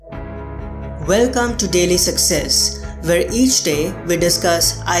Welcome to Daily Success, where each day we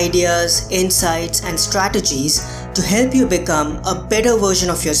discuss ideas, insights, and strategies to help you become a better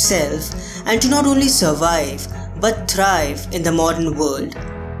version of yourself and to not only survive but thrive in the modern world.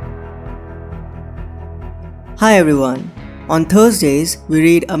 Hi everyone. On Thursdays, we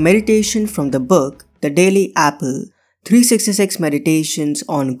read a meditation from the book The Daily Apple, 366 Meditations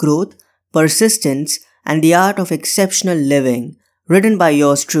on Growth, Persistence, and the Art of Exceptional Living, written by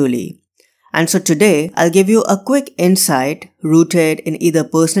yours truly. And so today, I'll give you a quick insight rooted in either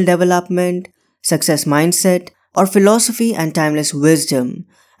personal development, success mindset, or philosophy and timeless wisdom,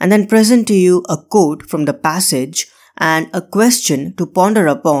 and then present to you a quote from the passage and a question to ponder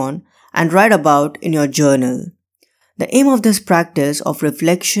upon and write about in your journal. The aim of this practice of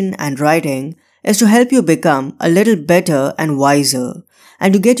reflection and writing is to help you become a little better and wiser,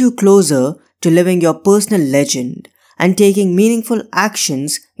 and to get you closer to living your personal legend and taking meaningful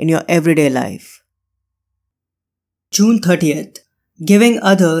actions in your everyday life. June 30th. Giving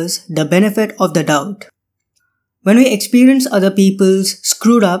others the benefit of the doubt. When we experience other people's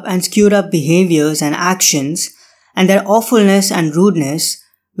screwed up and skewed up behaviors and actions, and their awfulness and rudeness,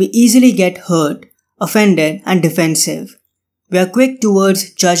 we easily get hurt, offended, and defensive. We are quick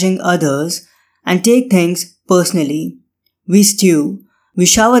towards judging others and take things personally. We stew, we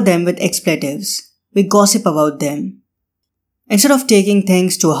shower them with expletives, we gossip about them. Instead of taking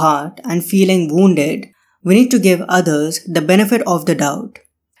things to heart and feeling wounded, we need to give others the benefit of the doubt.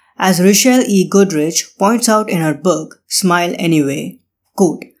 As Richelle E. Goodrich points out in her book, Smile Anyway,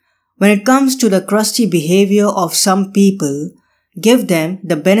 quote, "When it comes to the crusty behavior of some people, give them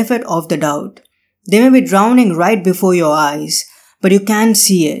the benefit of the doubt. They may be drowning right before your eyes, but you can't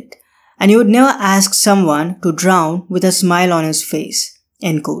see it, and you would never ask someone to drown with a smile on his face."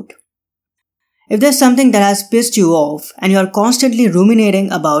 End quote. If there's something that has pissed you off and you are constantly ruminating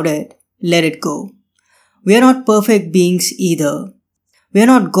about it, let it go. We are not perfect beings either. We are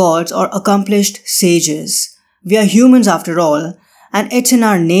not gods or accomplished sages. We are humans after all, and it's in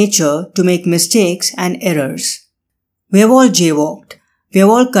our nature to make mistakes and errors. We have all jaywalked. We have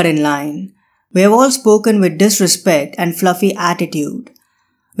all cut in line. We have all spoken with disrespect and fluffy attitude.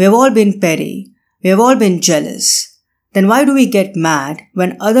 We have all been petty. We have all been jealous. Then why do we get mad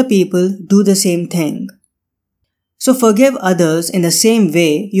when other people do the same thing? So forgive others in the same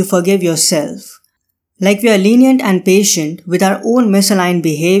way you forgive yourself. Like we are lenient and patient with our own misaligned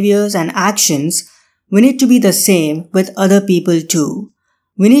behaviors and actions, we need to be the same with other people too.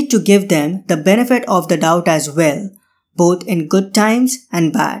 We need to give them the benefit of the doubt as well, both in good times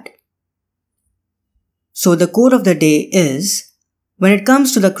and bad. So the quote of the day is, when it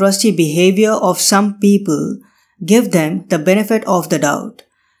comes to the crusty behavior of some people, give them the benefit of the doubt.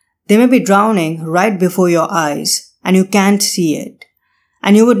 They may be drowning right before your eyes, and you can't see it.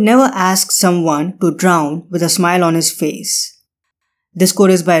 And you would never ask someone to drown with a smile on his face. This quote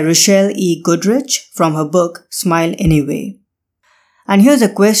is by Richelle E. Goodrich from her book Smile Anyway. And here's a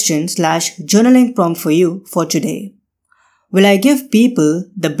question/journaling prompt for you for today. Will I give people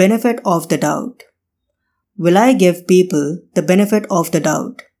the benefit of the doubt? Will I give people the benefit of the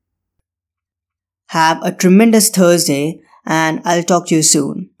doubt? Have a tremendous Thursday, and I'll talk to you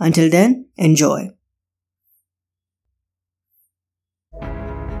soon. Until then, enjoy.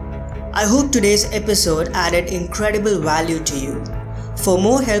 I hope today's episode added incredible value to you. For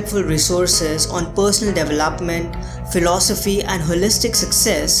more helpful resources on personal development, philosophy, and holistic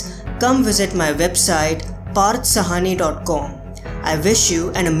success, come visit my website parthsahani.com. I wish you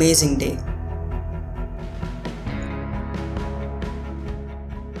an amazing day.